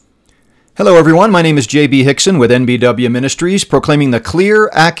Hello everyone, my name is J.B. Hixson with NBW Ministries, proclaiming the clear,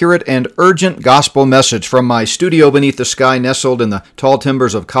 accurate, and urgent gospel message from my studio beneath the sky nestled in the tall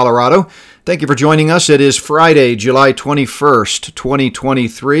timbers of Colorado. Thank you for joining us. It is Friday, July 21st,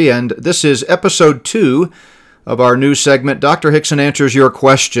 2023, and this is episode 2 of our new segment, Dr. Hixson Answers Your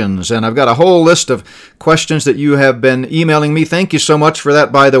Questions. And I've got a whole list of questions that you have been emailing me. Thank you so much for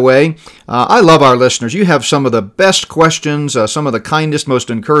that, by the way. I love our listeners. You have some of the best questions, some of the kindest,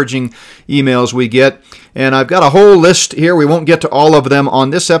 most encouraging emails we get. And I've got a whole list here. We won't get to all of them on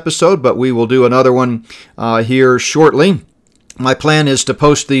this episode, but we will do another one here shortly. My plan is to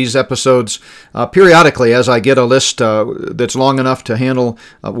post these episodes periodically as I get a list that's long enough to handle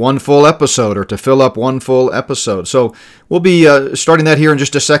one full episode or to fill up one full episode. So we'll be starting that here in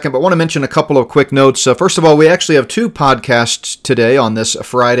just a second, but I want to mention a couple of quick notes. First of all, we actually have 2 podcasts today on this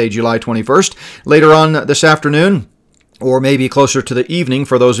Friday, July 21st. Later on this afternoon, or maybe closer to the evening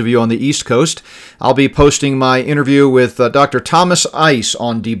for those of you on the East Coast, I'll be posting my interview with Dr. Thomas Ice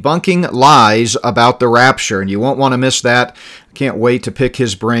on debunking lies about the rapture, and you won't want to miss that. Can't wait to pick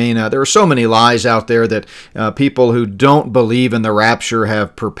his brain. There are so many lies out there that people who don't believe in the rapture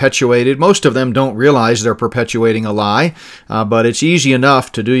have perpetuated. Most of them don't realize they're perpetuating a lie, but it's easy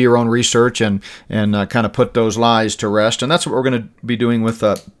enough to do your own research and kind of put those lies to rest, and that's what we're going to be doing with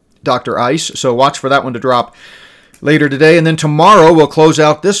Dr. Ice, so watch for that one to drop later today. And then tomorrow we'll close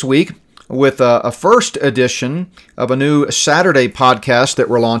out this week with a first edition of a new Saturday podcast that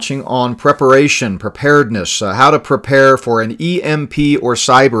we're launching on preparedness, how to prepare for an EMP or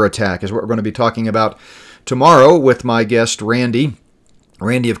cyber attack is what we're going to be talking about tomorrow with my guest Randy.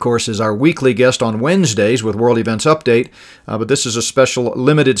 Randy, of course, is our weekly guest on Wednesdays with World Events Update, but this is a special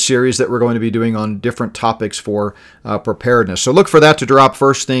limited series that we're going to be doing on different topics for preparedness. So look for that to drop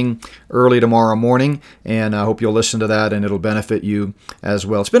first thing early tomorrow morning, and I hope you'll listen to that, and it'll benefit you as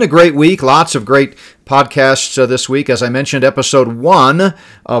well. It's been a great week, lots of great podcasts this week. As I mentioned, episode 1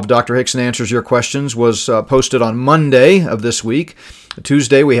 of Dr. Hixson Answers Your Questions was posted on Monday of this week.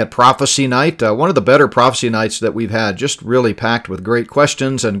 Tuesday, we had Prophecy Night, one of the better prophecy nights that we've had, just really packed with great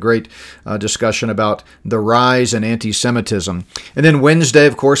questions and great discussion about the rise in anti-Semitism. And then Wednesday,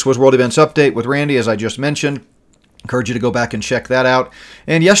 of course, was World Events Update with Randy, as I just mentioned. Encourage you to go back and check that out.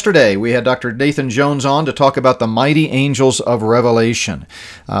 And yesterday, we had Dr. Nathan Jones on to talk about the mighty angels of Revelation.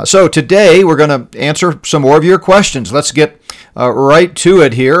 So today, we're going to answer some more of your questions. Let's get right to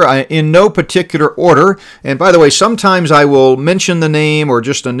it here, in no particular order. And by the way, sometimes I will mention the name or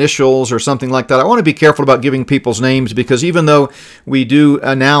just initials or something like that. I want to be careful about giving people's names because even though we do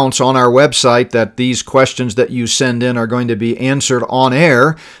announce on our website that these questions that you send in are going to be answered on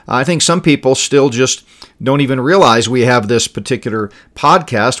air, I think some people still just don't even realize we have this particular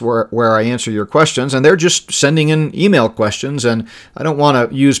podcast where I answer your questions, and they're just sending in email questions, and I don't want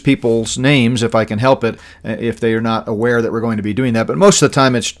to use people's names if I can help it, if they are not aware that we're going to be doing that. But most of the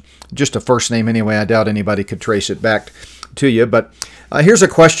time, it's just a first name anyway. I doubt anybody could trace it back to you. But here's a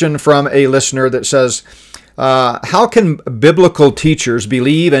question from a listener that says, how can biblical teachers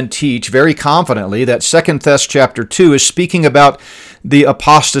believe and teach very confidently that 2 Thess chapter 2 is speaking about the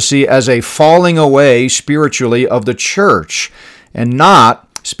apostasy as a falling away spiritually of the church and not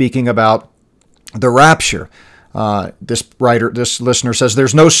speaking about the rapture? This listener says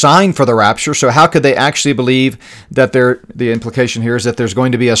there's no sign for the rapture, so how could they actually believe that the implication here is that there's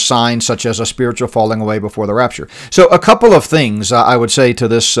going to be a sign such as a spiritual falling away before the rapture? So a couple of things I would say to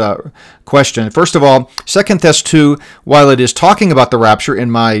this question. First of all, 2 Thess 2, while it is talking about the rapture,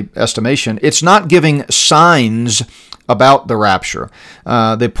 in my estimation, it's not giving signs about the rapture.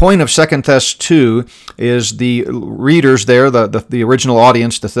 The point of 2 Thess 2 is the readers there, the original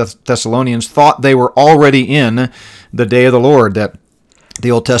audience, the Thessalonians, thought they were already in the day of the Lord, that the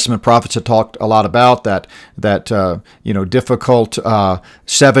Old Testament prophets had talked a lot about that difficult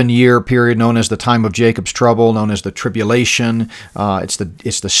 7-year period known as the time of Jacob's trouble, known as the tribulation. It's the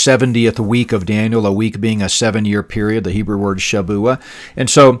 70th week of Daniel, a week being a 7-year period, the Hebrew word Shavuah. And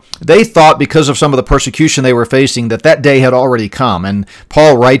so they thought, because of some of the persecution they were facing, that day had already come. And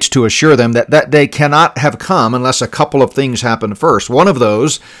Paul writes to assure them that day cannot have come unless a couple of things happen first. One of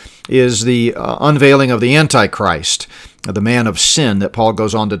those is the unveiling of the Antichrist, the man of sin that Paul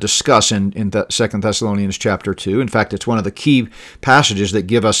goes on to discuss in 2 Thessalonians chapter 2. In fact, it's one of the key passages that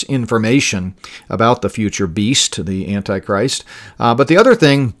give us information about the future beast, the Antichrist. But the other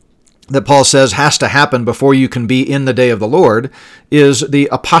thing that Paul says has to happen before you can be in the day of the Lord is the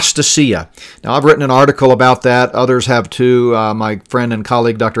apostasia. Now, I've written an article about that. Others have too. My friend and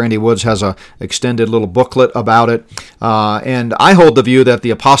colleague, Dr. Andy Woods, has an extended little booklet about it. And I hold the view that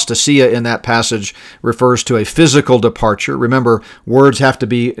the apostasia in that passage refers to a physical departure. Remember, words have to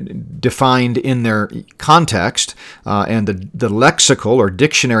be defined in their context. And the lexical or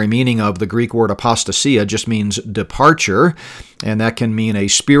dictionary meaning of the Greek word apostasia just means departure. And that can mean a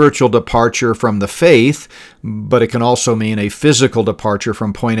spiritual departure from the faith, but it can also mean a physical departure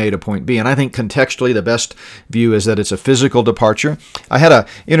from point A to point B. And I think contextually the best view is that it's a physical departure. I had an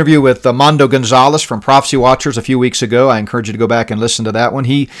interview with Mondo Gonzalez from Prophecy Watchers a few weeks ago. I encourage you to go back and listen to that one.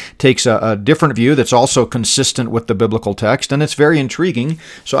 He takes a different view that's also consistent with the biblical text, and it's very intriguing.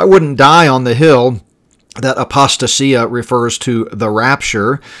 So I wouldn't die on the hill that apostasia refers to the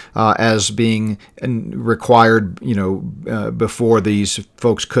rapture as being required, before these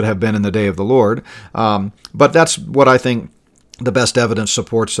folks could have been in the day of the Lord. But that's what I think the best evidence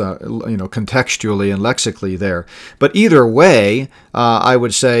supports, contextually and lexically there. But either way, I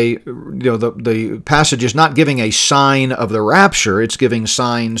would say, the passage is not giving a sign of the rapture. It's giving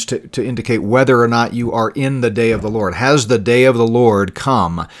signs to indicate whether or not you are in the day of the Lord. Has the day of the Lord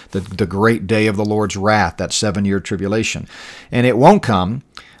come, the great day of the Lord's wrath, that 7-year tribulation? And it won't come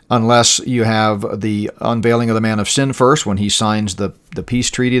unless you have the unveiling of the man of sin first, when he signs the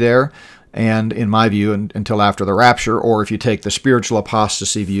peace treaty there, and in my view, until after the rapture. Or if you take the spiritual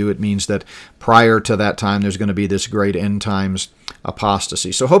apostasy view, it means that prior to that time, there's going to be this great end times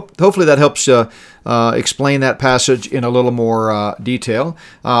apostasy. So hopefully that helps explain that passage in a little more detail.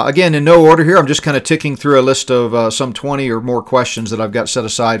 Again, in no order here, I'm just kind of ticking through a list of some 20 or more questions that I've got set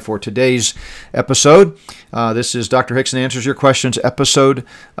aside for today's episode. This is Dr. Hixson Answers Your Questions, episode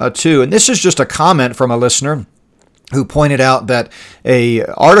 2. And this is just a comment from a listener who pointed out that a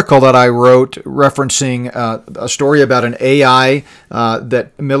article that I wrote referencing a story about an AI,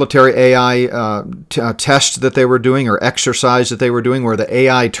 that military AI test that they were doing, or exercise that they were doing, where the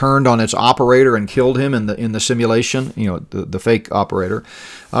AI turned on its operator and killed him in the simulation, the fake operator.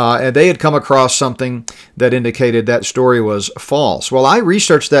 And they had come across something that indicated that story was false. Well, I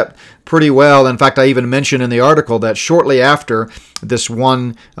researched that pretty well. In fact, I even mentioned in the article that shortly after this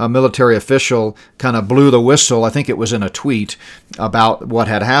one military official kind of blew the whistle, I think it was in a tweet, about what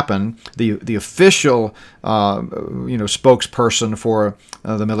had happened, the official spokesperson for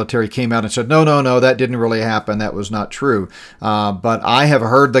the military came out and said, no, that didn't really happen. That was not true. But I have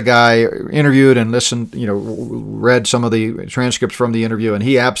heard the guy interviewed and listened, read some of the transcripts from the interview, and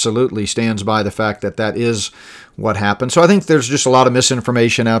he absolutely stands by the fact that is what happened. So I think there's just a lot of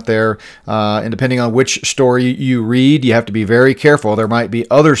misinformation out there, and depending on which story you read, you have to be very careful. There might be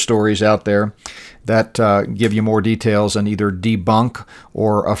other stories out there that give you more details and either debunk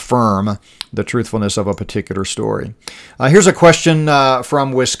or affirm the truthfulness of a particular story. Here's a question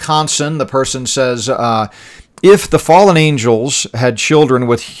from Wisconsin. The person says, if the fallen angels had children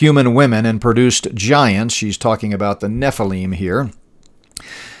with human women and produced giants, she's talking about the Nephilim here,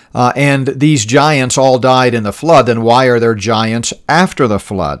 and these giants all died in the flood, then why are there giants after the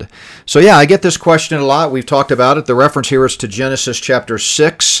flood? So yeah, I get this question a lot. We've talked about it. The reference here is to Genesis chapter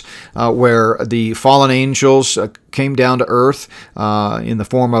 6, where the fallen angels came down to earth in the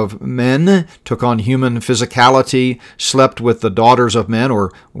form of men, took on human physicality, slept with the daughters of men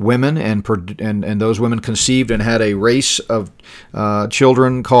or women, and those women conceived and had a race of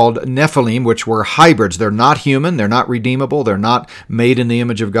children called Nephilim, which were hybrids. They're not human, they're not redeemable, they're not made in the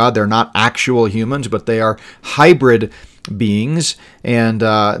image of God, they're not actual humans, but they are hybrid beings. And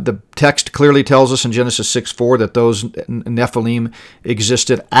the text clearly tells us in Genesis 6:4 that those Nephilim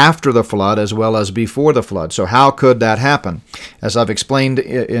existed after the flood as well as before the flood. So how could that happen? As I've explained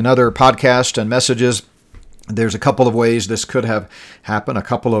in other podcasts and messages, there's a couple of ways this could have happened, a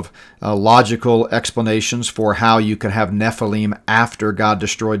couple of logical explanations for how you could have Nephilim after God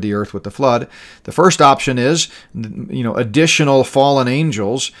destroyed the earth with the flood. The first option is, additional fallen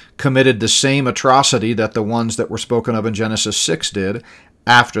angels committed the same atrocity that the ones that were spoken of in Genesis 6 did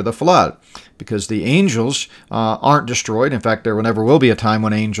after the flood, because the angels aren't destroyed. In fact, there never will be a time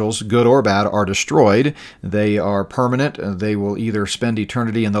when angels, good or bad, are destroyed. They are permanent. They will either spend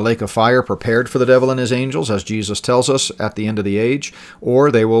eternity in the lake of fire prepared for the devil and his angels, as Jesus tells us at the end of the age,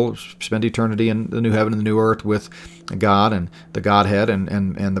 or they will spend eternity in the new heaven and the new earth with God and the Godhead and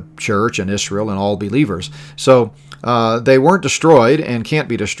the church and Israel and all believers. So they weren't destroyed and can't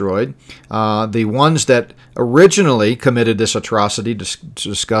be destroyed. The ones that originally committed this atrocity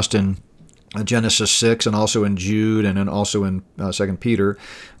discussed in Genesis 6 and also in Jude and then also in 2 Peter,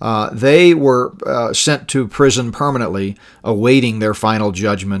 they were sent to prison permanently, awaiting their final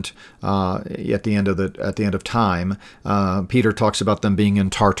judgment at the end of time. Peter talks about them being in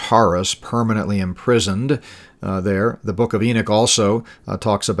Tartarus, permanently imprisoned there. The book of Enoch also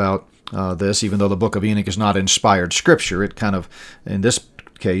talks about this, even though the book of Enoch is not inspired scripture. It kind of, in this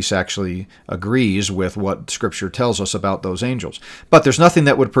case, actually agrees with what Scripture tells us about those angels. But there's nothing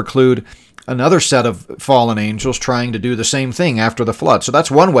that would preclude another set of fallen angels trying to do the same thing after the flood. So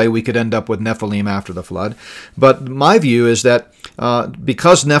that's one way we could end up with Nephilim after the flood. But my view is that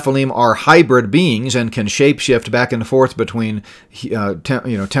because Nephilim are hybrid beings and can shapeshift back and forth between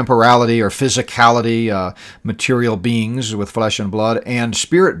temporality or physicality, material beings with flesh and blood, and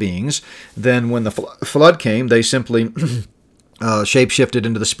spirit beings, then when the flood came, they simply shapeshifted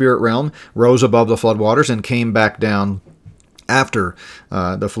into the spirit realm, rose above the flood waters, and came back down after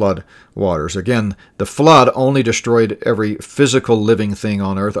the flood waters. Again, the flood only destroyed every physical living thing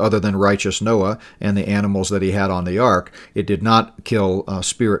on earth other than righteous Noah and the animals that he had on the ark. It did not kill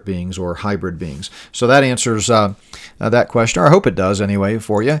spirit beings or hybrid beings. So that answers that question, or I hope it does anyway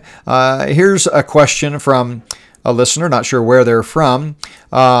for you. Here's a question from a listener, not sure where they're from,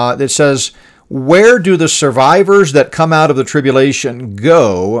 that says, where do the survivors that come out of the tribulation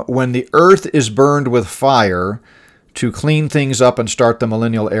go when the earth is burned with fire to clean things up and start the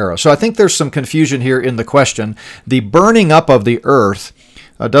millennial era? So I think there's some confusion here in the question. The burning up of the earth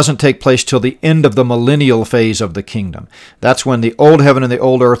doesn't take place till the end of the millennial phase of the kingdom. That's when the old heaven and the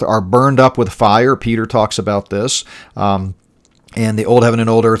old earth are burned up with fire. Peter talks about this. And the old heaven and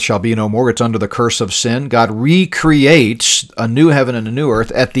old earth shall be no more. It's under the curse of sin. God recreates a new heaven and a new earth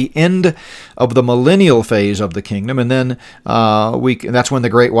at the end of the millennial phase of the kingdom, and then that's when the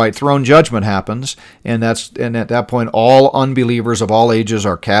great white throne judgment happens. And at that point, all unbelievers of all ages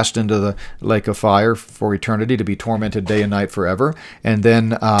are cast into the lake of fire for eternity to be tormented day and night forever. And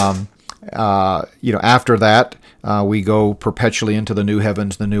then after that, we go perpetually into the new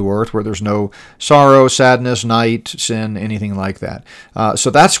heavens, the new earth, where there's no sorrow, sadness, night, sin, anything like that.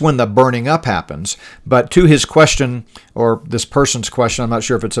 So that's when the burning up happens. But to his question, or this person's question, I'm not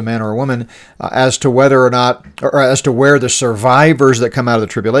sure if it's a man or a woman, as to whether or not, or as to where the survivors that come out of the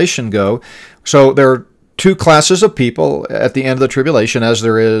tribulation go. So there are two classes of people at the end of the tribulation, as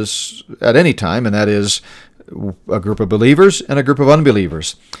there is at any time, and that is a group of believers and a group of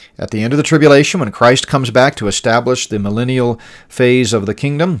unbelievers. At the end of the tribulation, when Christ comes back to establish the millennial phase of the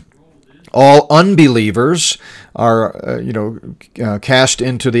kingdom, all unbelievers are, cast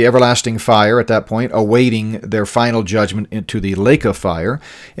into the everlasting fire at that point, awaiting their final judgment into the lake of fire.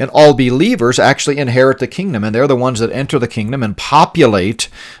 And all believers actually inherit the kingdom, and they're the ones that enter the kingdom and populate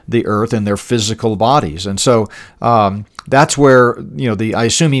the earth in their physical bodies. And so that's where, I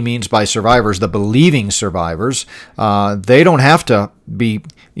assume he means by survivors, the believing survivors. They don't have to be,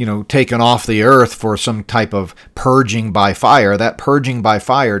 taken off the earth for some type of purging by fire. That purging by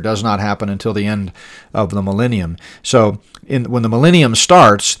fire does not happen until the end of the millennium. So when the millennium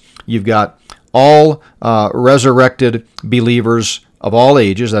starts, you've got all resurrected believers of all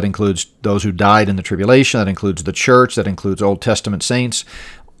ages. That includes those who died in the tribulation. That includes the church. That includes Old Testament saints.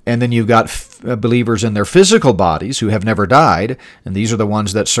 And then you've got believers in their physical bodies who have never died, and these are the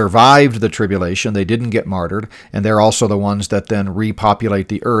ones that survived the tribulation. They didn't get martyred, and they're also the ones that then repopulate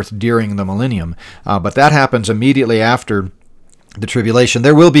the earth during the millennium. But that happens immediately after the tribulation.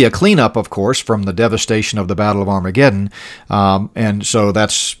 There will be a cleanup, of course, from the devastation of the Battle of Armageddon, and so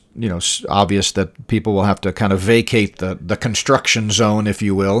that's obvious that people will have to kind of vacate the construction zone, if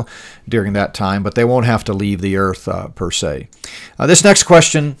you will, during that time, but they won't have to leave the earth per se. This next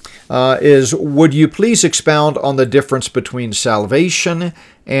question is, would you please expound on the difference between salvation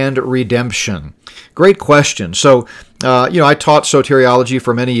and redemption? Great question. So, I taught soteriology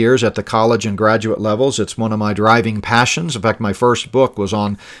for many years at the college and graduate levels. It's one of my driving passions. In fact, my first book was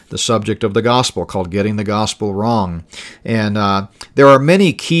on the subject of the gospel, called Getting the Gospel Wrong. And there are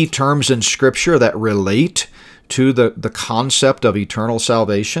many key terms in Scripture that relate to the concept of eternal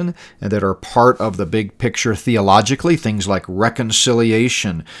salvation and that are part of the big picture theologically, things like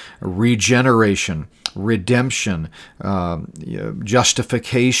reconciliation, regeneration, redemption,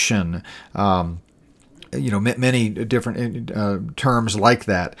 justification, many different terms like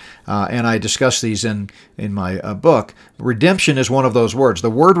that. And I discuss these in my book. Redemption is one of those words. The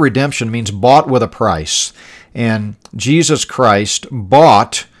word redemption means bought with a price. And Jesus Christ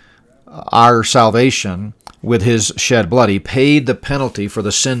bought our salvation with his shed blood. He paid the penalty for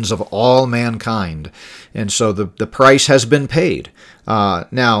the sins of all mankind. And so the price has been paid.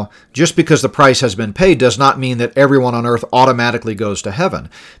 Now, just because the price has been paid does not mean that everyone on earth automatically goes to heaven,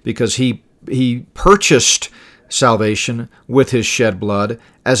 because he he purchased salvation with his shed blood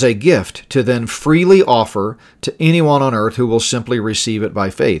as a gift to then freely offer to anyone on earth who will simply receive it by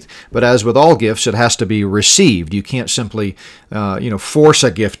faith. But as with all gifts, it has to be received. You can't simply force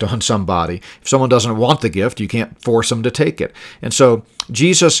a gift on somebody. If someone doesn't want the gift, you can't force them to take it. And so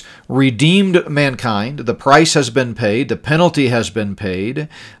Jesus redeemed mankind. The price has been paid. The penalty has been paid.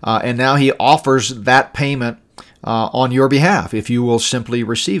 And now he offers that payment on your behalf if you will simply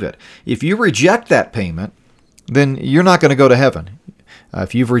receive it. If you reject that payment, then you're not going to go to heaven.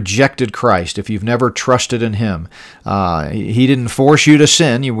 If you've rejected Christ, if you've never trusted in Him, He didn't force you to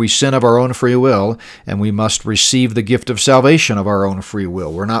sin. We sin of our own free will, and we must receive the gift of salvation of our own free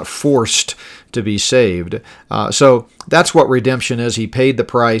will. We're not forced to be saved. So that's what redemption is. He paid the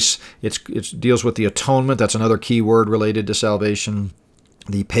price. It deals with the atonement. That's another key word related to salvation.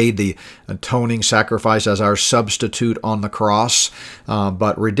 He paid the atoning sacrifice as our substitute on the cross.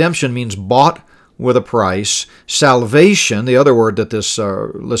 But redemption means bought with a price. Salvation, the other word that this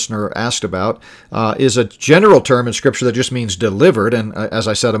listener asked about, is a general term in Scripture that just means delivered. And as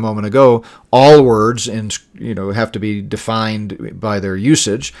I said a moment ago, all words have to be defined by their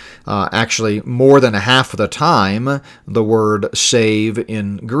usage. Actually, more than half of the time, the word save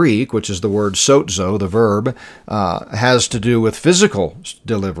in Greek, which is the word sozo, the verb, has to do with physical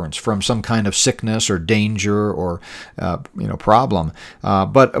deliverance from some kind of sickness or danger or problem.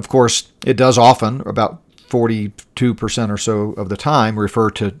 But of course, it does often, about 42% or so of the time, refer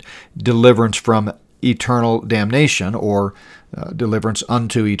to deliverance from eternal damnation or deliverance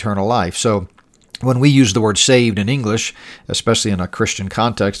unto eternal life. So when we use the word saved in English, especially in a Christian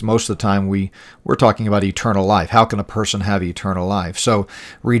context, most of the time we're talking about eternal life. How can a person have eternal life? So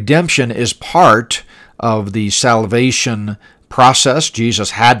redemption is part of the salvation process. Jesus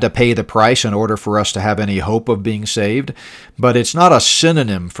had to pay the price in order for us to have any hope of being saved, but it's not a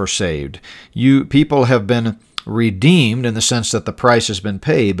synonym for saved. People have been redeemed in the sense that the price has been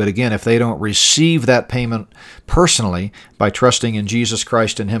paid, but again, if they don't receive that payment personally by trusting in Jesus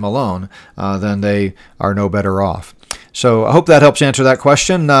Christ and Him alone, then they are no better off. So I hope that helps answer that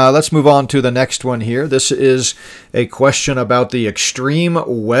question. Let's move on to the next one here. This is a question about the extreme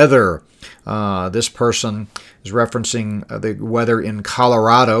weather. This person is referencing the weather in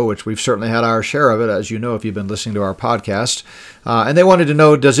Colorado, which we've certainly had our share of it, as you know, if you've been listening to our podcast. And they wanted to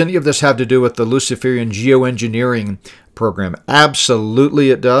know, does any of this have to do with the Luciferian geoengineering program?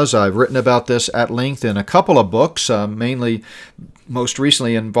 Absolutely it does. I've written about this at length in a couple of books, most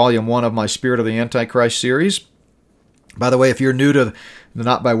recently in Volume 1 of my Spirit of the Antichrist series. By the way, if you're new to the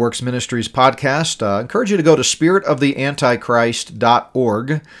Not by Works Ministries podcast, I encourage you to go to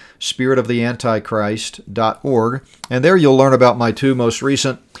spiritoftheantichrist.org, spiritoftheantichrist.org, and there you'll learn about my two most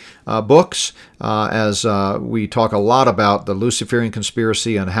recent books as we talk a lot about the Luciferian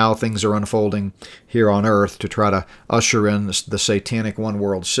conspiracy and how things are unfolding here on earth to try to usher in the satanic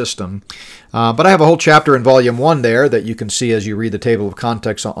one-world system. But I have a whole chapter in Volume 1 there that you can see as you read the table of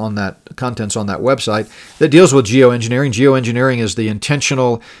contents on that website that deals with geoengineering. Geoengineering is the intentional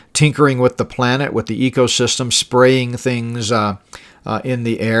tinkering with the planet, with the ecosystem, spraying things in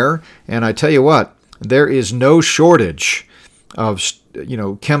the air. And I tell you what, there is no shortage of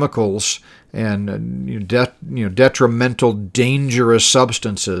chemicals and detrimental, dangerous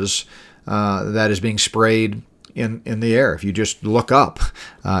substances that is being sprayed in the air if you just look up.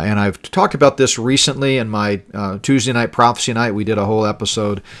 And I've talked about this recently in my Tuesday night prophecy night. We did a whole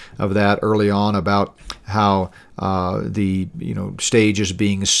episode of that early on about how the stage is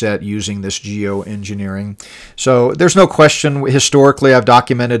being set using this geoengineering. So there's no question. Historically, I've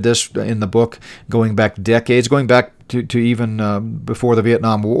documented this in the book going back decades, going back to even before the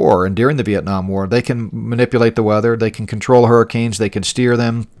Vietnam War and during the Vietnam War. They can manipulate the weather. They can control hurricanes. They can steer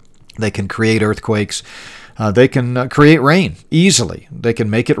them. They can create earthquakes. They can create rain easily. They can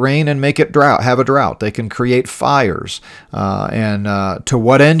make it rain and make it have a drought. They can create fires. And to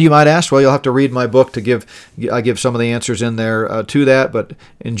what end, you might ask? Well, you'll have to read my book to I give some of the answers in there to that. But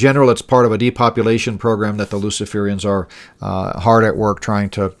in general, it's part of a depopulation program that the Luciferians are hard at work trying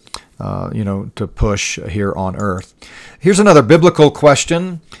to push here on earth. Here's another biblical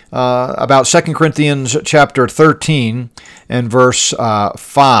question about 2 Corinthians chapter 13 and verse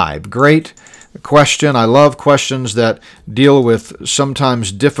 5. Great question. I love questions that deal with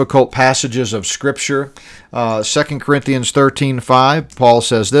sometimes difficult passages of Scripture. 2 Corinthians 13:5, Paul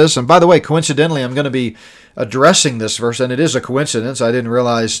says this, and by the way, coincidentally, I'm going to be addressing this verse, and it is a coincidence. I didn't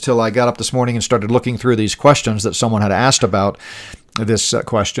realize till I got up this morning and started looking through these questions that someone had asked about this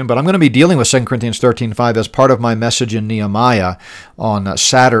question, but I'm going to be dealing with 2 Corinthians 13:5 as part of my message in Nehemiah on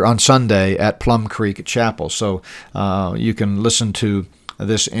Sunday at Plum Creek Chapel. So you can listen to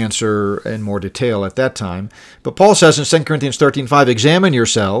this answer in more detail at that time. But Paul says in 2 Corinthians 13:5, examine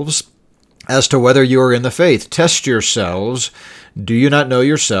yourselves as to whether you are in the faith. Test yourselves. Do you not know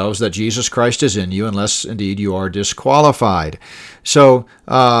yourselves that Jesus Christ is in you, unless indeed you are disqualified? So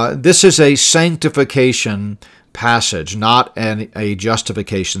this is a sanctification passage, not a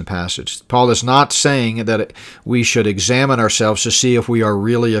justification passage. Paul is not saying that we should examine ourselves to see if we are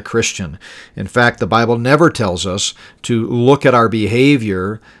really a Christian. In fact, the Bible never tells us to look at our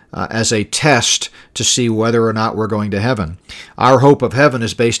behavior as a test to see whether or not we're going to heaven. Our hope of heaven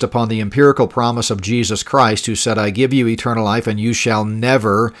is based upon the empirical promise of Jesus Christ, who said, I give you eternal life and you shall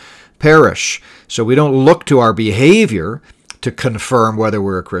never perish. So we don't look to our behavior to confirm whether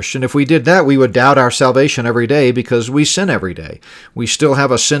we're a Christian. If we did that, we would doubt our salvation every day because we sin every day. We still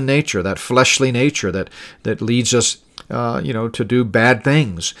have a sin nature, that fleshly nature that leads us to do bad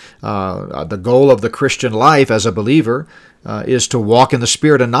things. The goal of the Christian life as a believer is to walk in the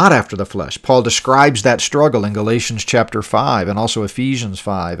Spirit and not after the flesh. Paul describes that struggle in Galatians chapter 5 and also Ephesians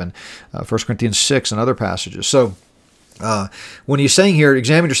 5 and 1 Corinthians 6 and other passages. So when he's saying here,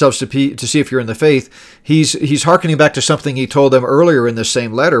 examine yourselves to see if you're in the faith, he's hearkening back to something he told them earlier in this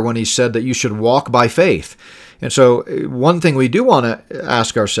same letter when he said that you should walk by faith. And so one thing we do want to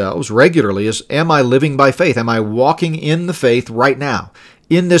ask ourselves regularly is, am I living by faith? Am I walking in the faith right now?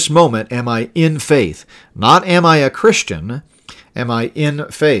 In this moment, am I in faith? Not am I a Christian, am I in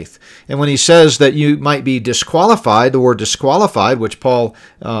faith? And when he says that you might be disqualified, the word disqualified, which Paul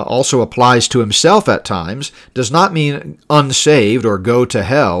also applies to himself at times, does not mean unsaved or go to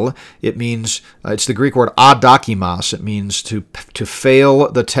hell. It means, it's the Greek word adokimos. It means to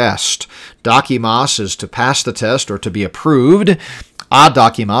fail the test. Dokimos is to pass the test or to be approved.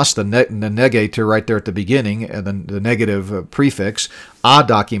 Adokimos, the negator right there at the beginning, and the negative prefix,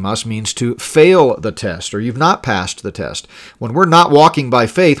 adokimos means to fail the test, or you've not passed the test. When we're not walking by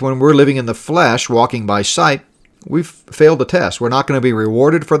faith, when we're living in the flesh, walking by sight, we've failed the test. We're not going to be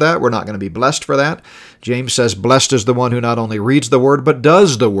rewarded for that. We're not going to be blessed for that. James says, blessed is the one who not only reads the Word, but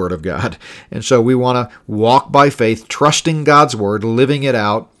does the Word of God. And so we want to walk by faith, trusting God's Word, living it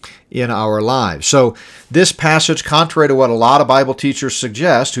out in our lives. So this passage, contrary to what a lot of Bible teachers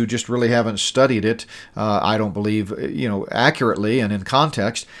suggest, who just really haven't studied it, I don't believe, accurately and in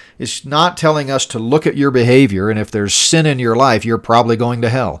context, is not telling us to look at your behavior, and if there's sin in your life, you're probably going to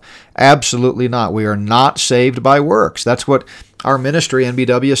hell. Absolutely not. We are not saved by works. That's what our ministry,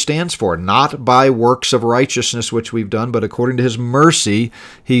 NBW, stands for. Not by works of righteousness which we've done, but according to His mercy,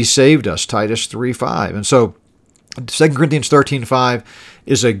 He saved us. Titus 3:5. And so 2 Corinthians 13:5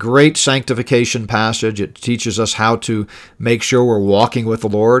 is a great sanctification passage. It teaches us how to make sure we're walking with the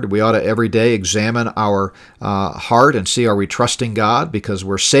Lord. We ought to every day examine our heart and see, are we trusting God? Because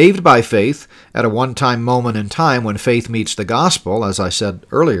we're saved by faith at a one-time moment in time when faith meets the gospel. As I said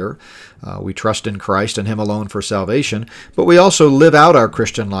earlier, we trust in Christ and Him alone for salvation, but we also live out our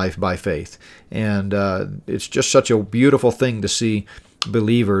Christian life by faith. And it's just such a beautiful thing to see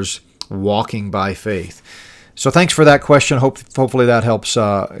believers walking by faith. So thanks for that question. Hopefully that helps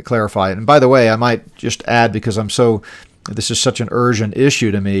clarify it. And by the way, I might just add, because this is such an urgent issue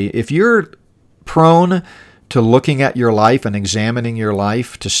to me, if you're prone to looking at your life and examining your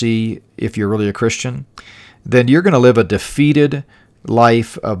life to see if you're really a Christian, then you're going to live a defeated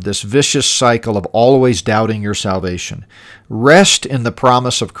life of this vicious cycle of always doubting your salvation. Rest in the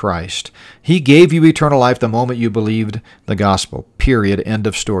promise of Christ. He gave you eternal life the moment you believed the gospel. Period. End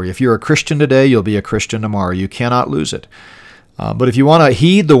of story. If you're a Christian today, you'll be a Christian tomorrow. You cannot lose it. But if you want to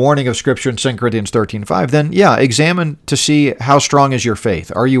heed the warning of Scripture in 2 Corinthians 13:5, then examine to see how strong is your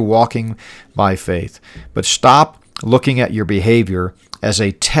faith. Are you walking by faith? But stop looking at your behavior as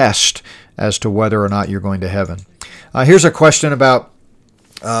a test as to whether or not you're going to heaven. Here's a question about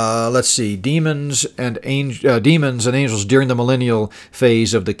demons and angels during the millennial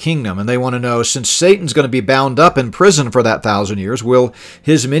phase of the kingdom. And they want to know, since Satan's going to be bound up in prison for that 1,000 years, will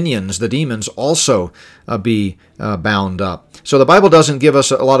his minions, the demons, also be bound up? So the Bible doesn't give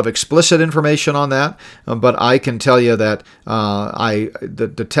us a lot of explicit information on that, but I can tell you that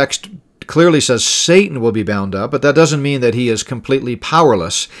the text clearly says Satan will be bound up, but that doesn't mean that he is completely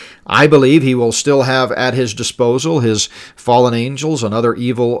powerless. I believe he will still have at his disposal his fallen angels and other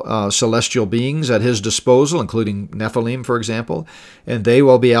evil celestial beings at his disposal, including Nephilim, for example, and they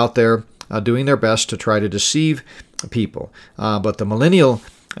will be out there doing their best to try to deceive people. But the millennial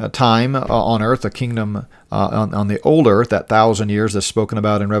time on earth, the kingdom on the old earth, that 1,000 years that's spoken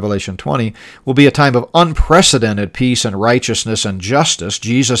about in Revelation 20, will be a time of unprecedented peace and righteousness and justice.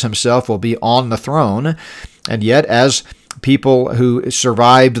 Jesus himself will be on the throne, and yet as people who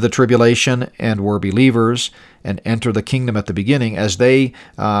survived the tribulation and were believers and enter the kingdom at the beginning, as they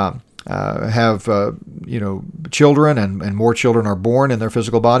have children, and more children are born in their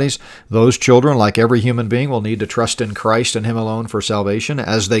physical bodies. Those children, like every human being, will need to trust in Christ and Him alone for salvation.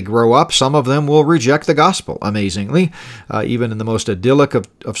 As they grow up, some of them will reject the gospel, amazingly. Even in the most idyllic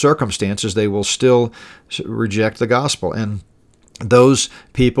of circumstances, they will still reject the gospel. And those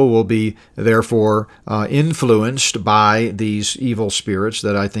people will be, therefore, influenced by these evil spirits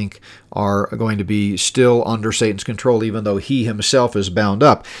that I think are going to be still under Satan's control, even though he himself is bound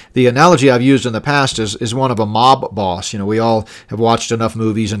up. The analogy I've used in the past is one of a mob boss. We all have watched enough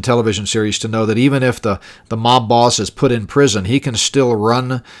movies and television series to know that even if the mob boss is put in prison, he can still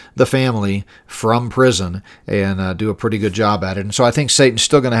run the family from prison and do a pretty good job at it. And so I think Satan's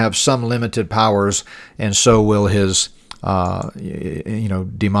still going to have some limited powers, and so will his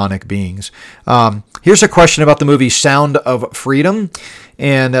demonic beings. Here's a question about the movie Sound of Freedom.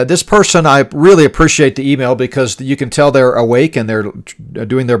 And this person, I really appreciate the email, because you can tell they're awake and they're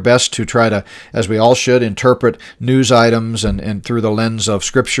doing their best to try to, as we all should, interpret news items and through the lens of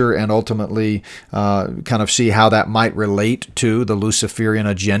Scripture, and ultimately kind of see how that might relate to the Luciferian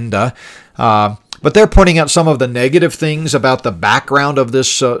agenda. But they're pointing out some of the negative things about the background of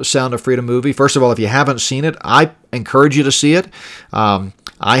this Sound of Freedom movie. First of all, if you haven't seen it, I encourage you to see it.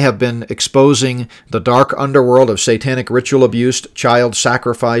 I have been exposing the dark underworld of satanic ritual abuse, child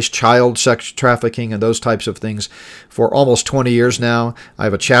sacrifice, child sex trafficking, and those types of things for almost 20 years now. I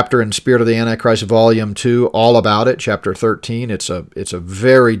have a chapter in Spirit of the Antichrist, Volume 2, all about it, Chapter 13. It's a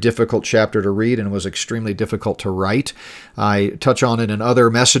very difficult chapter to read and was extremely difficult to write. I touch on it in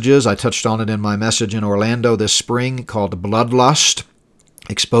other messages. I touched on it in my message in Orlando this spring called Bloodlust,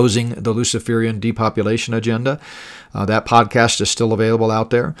 exposing the Luciferian depopulation agenda. That podcast is still available out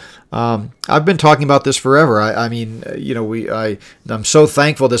there. I've been talking about this forever. I'm so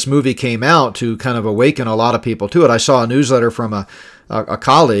thankful this movie came out to kind of awaken a lot of people to it. I saw a newsletter from a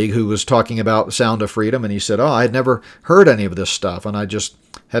colleague who was talking about Sound of Freedom, and he said, I had never heard any of this stuff. And I just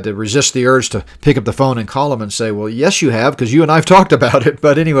had to resist the urge to pick up the phone and call him and say, well, yes, you have, because you and I have talked about it.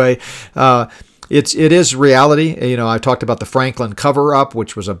 But anyway, it is reality. I've talked about the Franklin cover-up,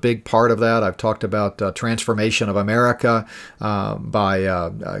 which was a big part of that. I've talked about Transformation of America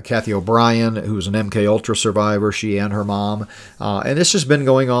by Kathy O'Brien, who's an MK Ultra survivor, she and her mom. And this has been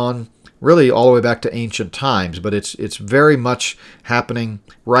going on really all the way back to ancient times, but it's very much happening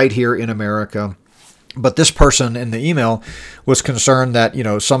right here in America. But this person in the email was concerned that,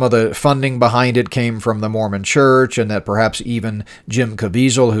 some of the funding behind it came from the Mormon Church, and that perhaps even Jim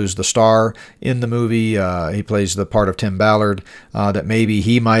Caviezel, who's the star in the movie, he plays the part of Tim Ballard, that maybe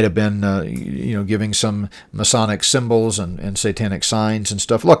he might have been, giving some Masonic symbols and satanic signs and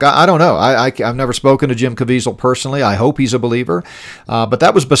stuff. Look, I don't know. I've never spoken to Jim Caviezel personally. I hope he's a believer. But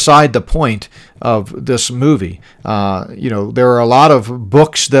that was beside the point of this movie. There are a lot of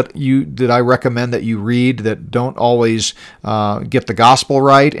books that I recommend that you read that don't always get the gospel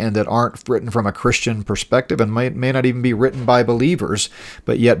right, and that aren't written from a Christian perspective, and may not even be written by believers,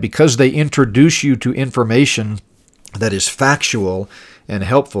 but yet because they introduce you to information that is factual and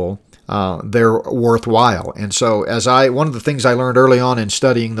helpful, they're worthwhile. And so one of the things I learned early on in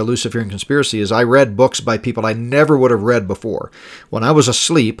studying the Luciferian conspiracy is I read books by people I never would have read before. When I was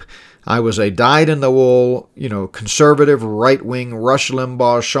asleep, I was a dyed-in-the-wool, conservative, right-wing, Rush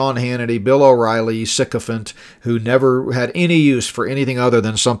Limbaugh, Sean Hannity, Bill O'Reilly sycophant who never had any use for anything other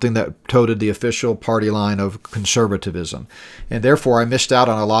than something that toted the official party line of conservatism. And therefore, I missed out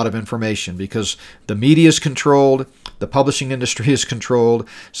on a lot of information because the media is controlled, the publishing industry is controlled.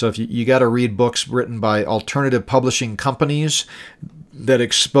 So if you got to read books written by alternative publishing companies that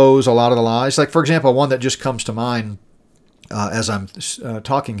expose a lot of the lies. Like, for example, one that just comes to mind as I'm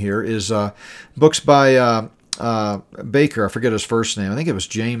talking here is books by Baker. I forget his first name. I think it was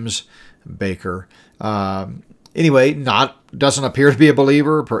James Baker. Anyway, doesn't appear to be a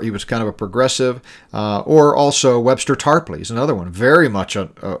believer. He was kind of a progressive. Or also Webster Tarpley is another one. Very much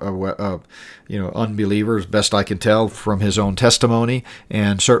a unbeliever, as best I can tell from his own testimony,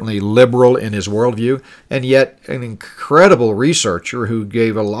 and certainly liberal in his worldview, and yet an incredible researcher who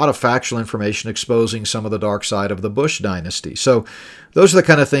gave a lot of factual information exposing some of the dark side of the Bush dynasty. So those are the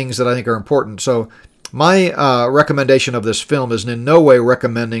kind of things that I think are important. So my recommendation of this film is in no way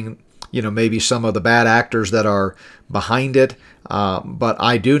recommending maybe some of the bad actors that are behind it. But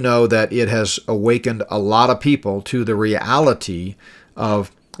I do know that it has awakened a lot of people to the reality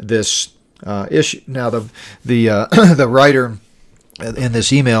of this issue. Now, the writer in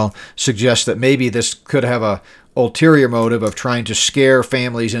this email suggests that maybe this could have a ulterior motive of trying to scare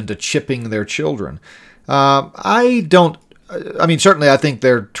families into chipping their children. I don't I mean, certainly I think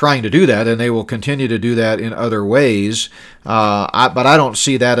they're trying to do that, and they will continue to do that in other ways. But I don't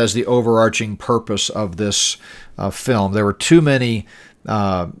see that as the overarching purpose of this film. There were too many,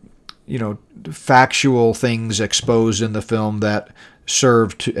 factual things exposed in the film that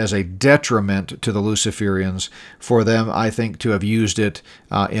served as a detriment to the Luciferians for them, I think, to have used it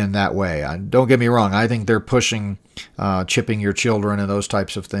in that way. Don't get me wrong. I think they're pushing chipping your children and those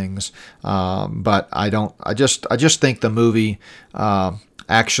types of things. But I don't. I just think the movie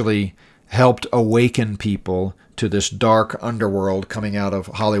actually helped awaken people to this dark underworld coming out of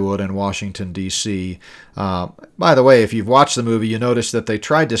Hollywood and Washington, D.C. By the way, if you've watched the movie, you notice that they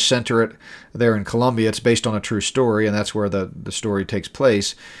tried to center it there in Colombia. It's based on a true story, and that's where the story takes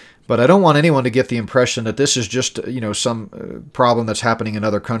place. But I don't want anyone to get the impression that this is just, some problem that's happening in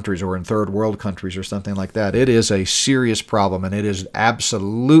other countries or in third world countries or something like that. It is a serious problem, and it is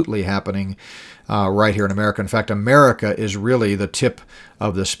absolutely happening right here in America. In fact, America is really the tip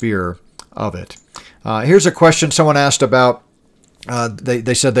of the spear of it. Here's a question someone asked about.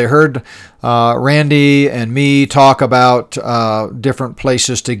 They said they heard Randy and me talk about different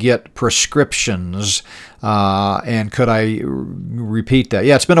places to get prescriptions. And could I repeat that?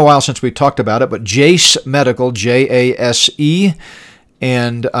 Yeah, it's been a while since we talked about it, but Jase Medical, Jase,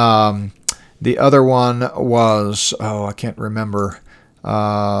 and the other one was, I can't remember.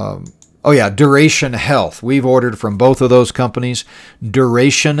 Duration Health. We've ordered from both of those companies,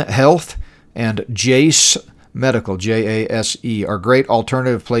 Duration Health and Jase Medical, Jase, are great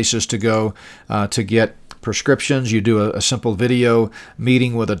alternative places to go to get prescriptions. You do a simple video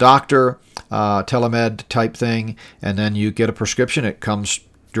meeting with a doctor, telemed type thing, and then you get a prescription. It comes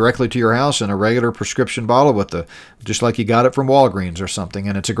directly to your house in a regular prescription bottle just like you got it from Walgreens or something.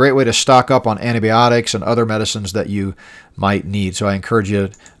 And it's a great way to stock up on antibiotics and other medicines that you might need. So I encourage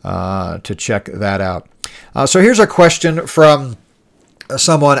you to check that out. So here's a question from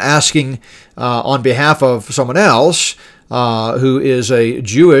someone asking on behalf of someone else who is a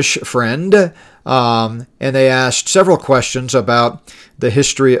Jewish friend, and they asked several questions about the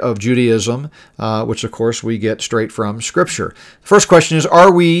history of Judaism, which of course we get straight from Scripture. The first question is,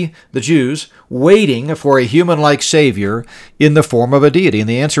 are we, the Jews, waiting for a human-like Savior in the form of a deity? And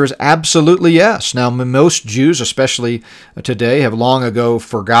the answer is absolutely yes. Now, most Jews, especially today, have long ago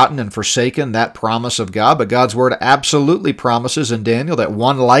forgotten and forsaken that promise of God, but God's Word absolutely promises in Daniel that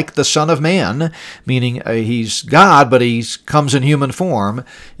one like the Son of Man, meaning he's God, but he comes in human form,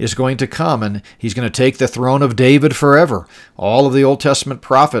 is going to come, and he's going to take the throne of David forever. All of the Old Testament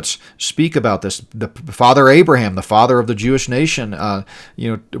prophets speak about this. The father Abraham, the father of the Jewish nation,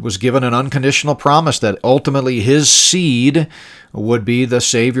 was given an unconditional promise that ultimately his seed would be the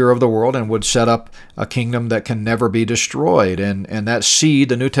Savior of the world and would set up a kingdom that can never be destroyed. And that seed,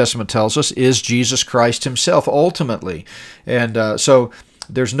 the New Testament tells us, is Jesus Christ himself ultimately. And so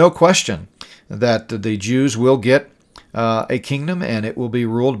there's no question that the Jews will get a kingdom, and it will be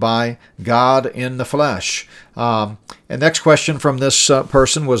ruled by God in the flesh. And next question from this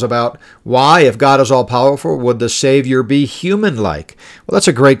person was about why, if God is all-powerful, would the Savior be human-like? Well, that's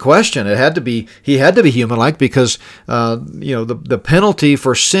a great question. He had to be human-like because the penalty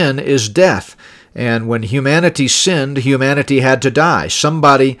for sin is death. And when humanity sinned, humanity had to die.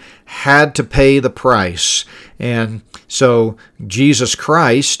 Somebody had to pay the price. And so Jesus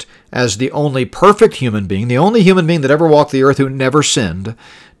Christ, as the only perfect human being, the only human being that ever walked the earth who never sinned,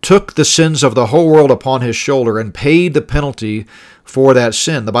 took the sins of the whole world upon his shoulder and paid the penalty for that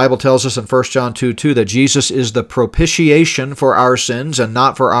sin. The Bible tells us in 1 John 2:2 that Jesus is the propitiation for our sins, and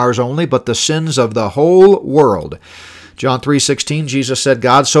not for ours only, but the sins of the whole world. John 3:16, Jesus said,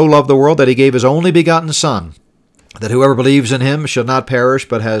 God so loved the world that he gave his only begotten Son, that whoever believes in him shall not perish,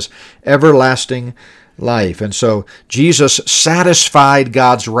 but has everlasting life. And so Jesus satisfied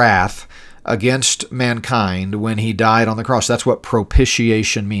God's wrath against mankind when he died on the cross. That's what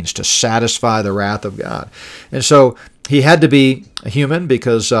propitiation means, to satisfy the wrath of God. And so he had to be a human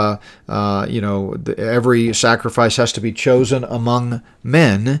because, every sacrifice has to be chosen among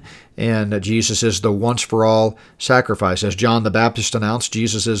men, and Jesus is the once-for-all sacrifice. As John the Baptist announced,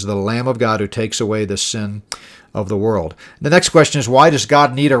 Jesus is the Lamb of God who takes away the sin of the world. The next question is, why does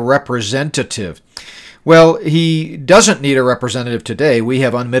God need a representative? Well, he doesn't need a representative today. We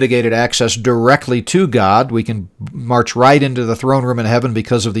have unmitigated access directly to God. We can march right into the throne room in heaven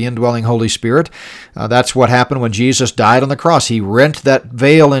because of the indwelling Holy Spirit. That's what happened when Jesus died on the cross. He rent that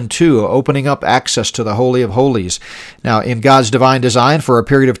veil in two, opening up access to the Holy of Holies. Now, in God's divine design, for a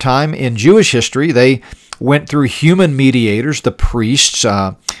period of time in Jewish history, they went through human mediators, the priests,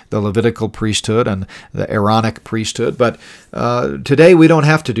 the Levitical priesthood and the Aaronic priesthood. But today we don't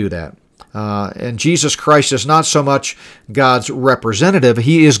have to do that. And Jesus Christ is not so much God's representative.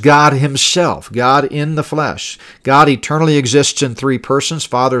 He is God himself, God in the flesh. God eternally exists in three persons,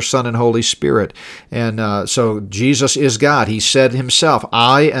 Father, Son, and Holy Spirit. And so Jesus is God. He said himself,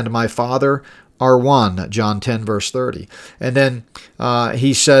 I and my Father are one, John 10, verse 30. And then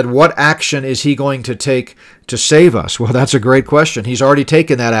he said, what action is he going to take to save us? Well, that's a great question. He's already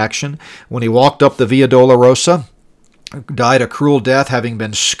taken that action when he walked up the Via Dolorosa, died a cruel death, having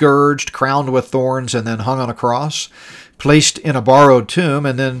been scourged, crowned with thorns, and then hung on a cross, placed in a borrowed tomb,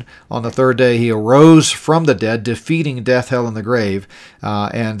 and then on the third day he arose from the dead, defeating death, hell, and the grave,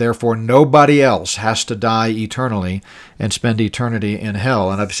 and therefore nobody else has to die eternally and spend eternity in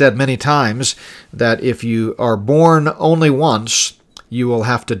hell. And I've said many times that if you are born only once, you will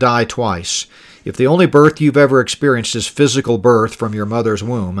have to die twice. If the only birth you've ever experienced is physical birth from your mother's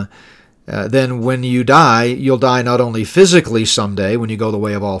womb, then when you die, you'll die not only physically someday when you go the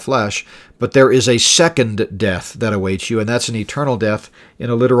way of all flesh, but there is a second death that awaits you, and that's an eternal death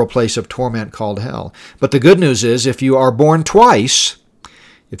in a literal place of torment called hell. But the good news is, if you are born twice,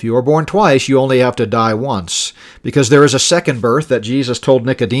 you only have to die once, because there is a second birth that Jesus told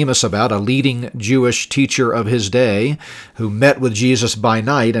Nicodemus about, a leading Jewish teacher of his day who met with Jesus by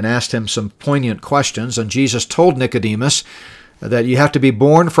night and asked him some poignant questions, and Jesus told Nicodemus that you have to be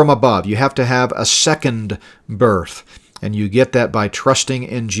born from above. You have to have a second birth. And you get that by trusting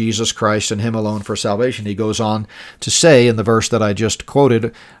in Jesus Christ and him alone for salvation. He goes on to say in the verse that I just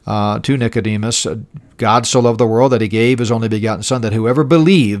quoted to Nicodemus, God so loved the world that he gave his only begotten Son, that whoever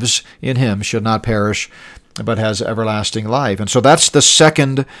believes in him should not perish, but has everlasting life. And so that's the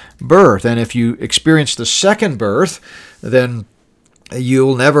second birth. And if you experience the second birth, then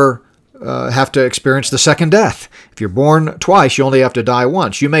you'll never have to experience the second death. If you're born twice, you only have to die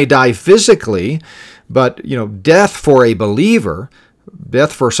once. You may die physically, but death for a believer,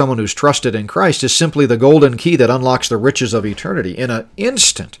 death for someone who's trusted in Christ, is simply the golden key that unlocks the riches of eternity. In an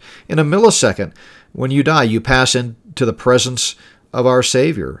instant, in a millisecond, when you die, you pass into the presence of our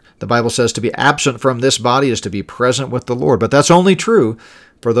Savior. The Bible says to be absent from this body is to be present with the Lord. But that's only true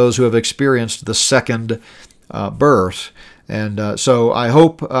for those who have experienced the second birth. And so I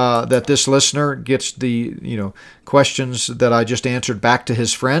hope that this listener gets the questions that I just answered back to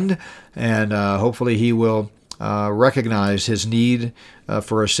his friend, and hopefully he will recognize his need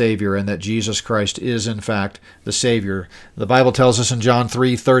for a Savior, and that Jesus Christ is in fact the Savior. The Bible tells us in John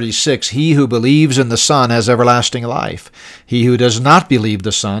 3:36, he who believes in the Son has everlasting life. He who does not believe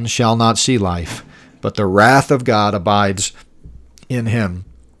the Son shall not see life, but the wrath of God abides in him.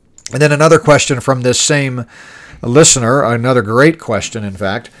 And then another question from this same listener, another great question, in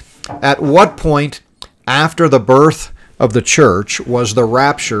fact. At what point after the birth of the church was the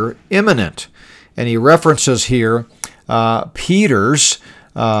rapture imminent? And he references here Peter's,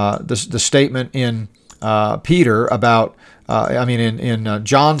 the statement in Peter about, in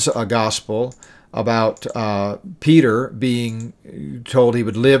John's gospel about Peter being told he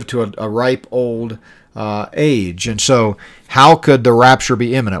would live to a ripe old age. And so how could the rapture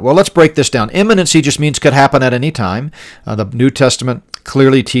be imminent? Well, let's break this down. Imminency just means could happen at any time. The New Testament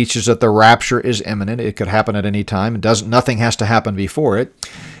clearly teaches that the rapture is imminent. It could happen at any time. Nothing has to happen before it.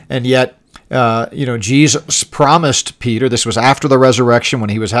 And yet, Jesus promised Peter, this was after the resurrection when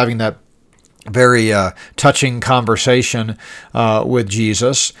he was having that very touching conversation with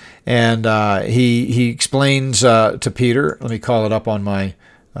Jesus. And he explains to Peter, let me call it up on my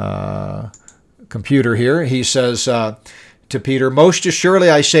computer here. He says to Peter, most assuredly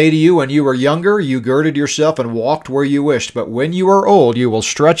I say to you, when you were younger, you girded yourself and walked where you wished. But when you are old, you will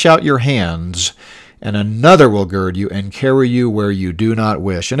stretch out your hands, and another will gird you and carry you where you do not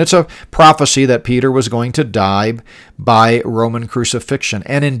wish. And it's a prophecy that Peter was going to die by Roman crucifixion.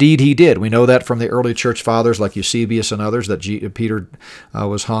 And indeed he did. We know that from the early church fathers like Eusebius and others, that Peter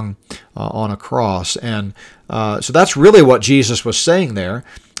was hung on a cross. And so that's really what Jesus was saying there.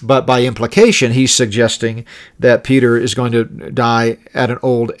 But by implication, he's suggesting that Peter is going to die at an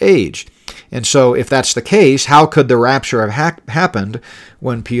old age. And so if that's the case, how could the rapture have happened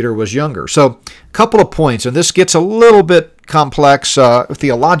when Peter was younger? So a couple of points, and this gets a little bit complex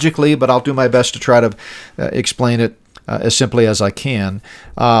theologically, but I'll do my best to try to explain it as simply as I can.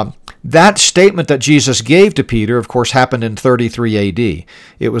 That statement that Jesus gave to Peter, of course, happened in 33 A.D.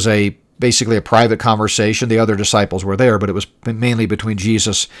 It was basically a private conversation. The other disciples were there, but it was mainly between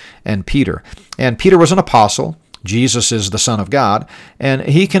Jesus and Peter. And Peter was an apostle. Jesus is the Son of God, and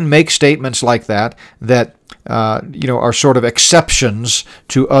he can make statements like that are sort of exceptions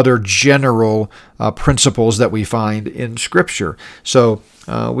to other general principles that we find in Scripture. So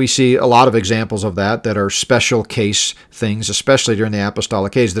we see a lot of examples of that are special case things, especially during the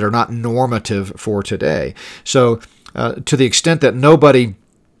apostolic age, that are not normative for today. So to the extent that nobody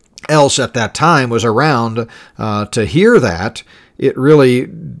else at that time was around to hear that, it really,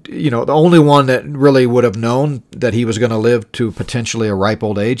 the only one that really would have known that he was going to live to potentially a ripe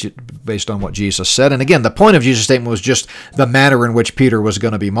old age, based on what Jesus said. And again, the point of Jesus' statement was just the manner in which Peter was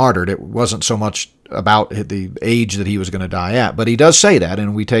going to be martyred. It wasn't so much about the age that he was going to die at. But he does say that,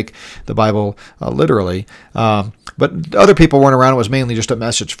 and we take the Bible literally. But other people weren't around. It was mainly just a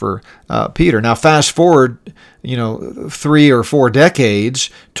message for Peter. Now, fast forward, 3 or 4 decades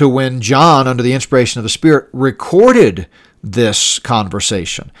to when John, under the inspiration of the Spirit, recorded this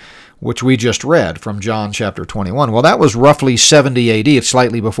conversation, which we just read from John chapter 21. Well, that was roughly 70 A.D., it's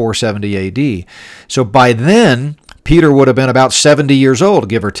slightly before 70 A.D. So by then, Peter would have been about 70 years old,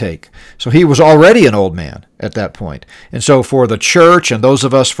 give or take. So he was already an old man at that point. And so for the church and those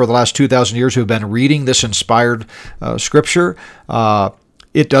of us for the last 2,000 years who've been reading this inspired Scripture,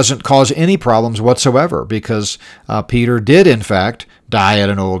 it doesn't cause any problems whatsoever, because Peter did, in fact, die at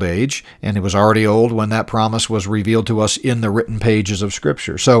an old age, and he was already old when that promise was revealed to us in the written pages of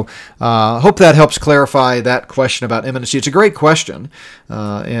Scripture. So hope that helps clarify that question about imminency. It's a great question,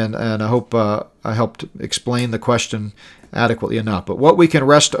 and I hope I helped explain the question adequately enough. But what we can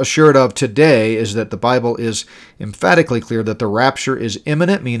rest assured of today is that the Bible is emphatically clear that the rapture is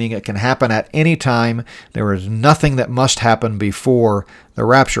imminent, meaning it can happen at any time. There is nothing that must happen before the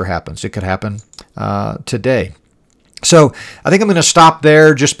rapture happens. It could happen today. So I think I'm going to stop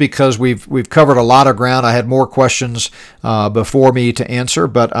there, just because we've covered a lot of ground. I had more questions before me to answer,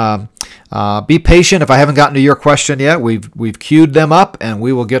 but be patient. If I haven't gotten to your question yet, we've queued them up, and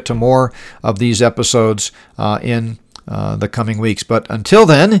we will get to more of these episodes in the coming weeks. But until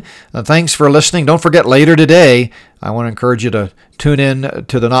then, thanks for listening. Don't forget, later today, I want to encourage you to tune in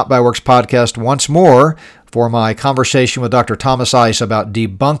to the Not by Works podcast once more for my conversation with Dr. Thomas Ice about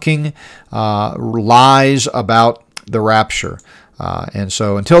debunking lies about the rapture. And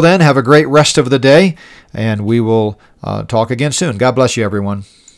so until then, have a great rest of the day, and we will talk again soon. God bless you, everyone.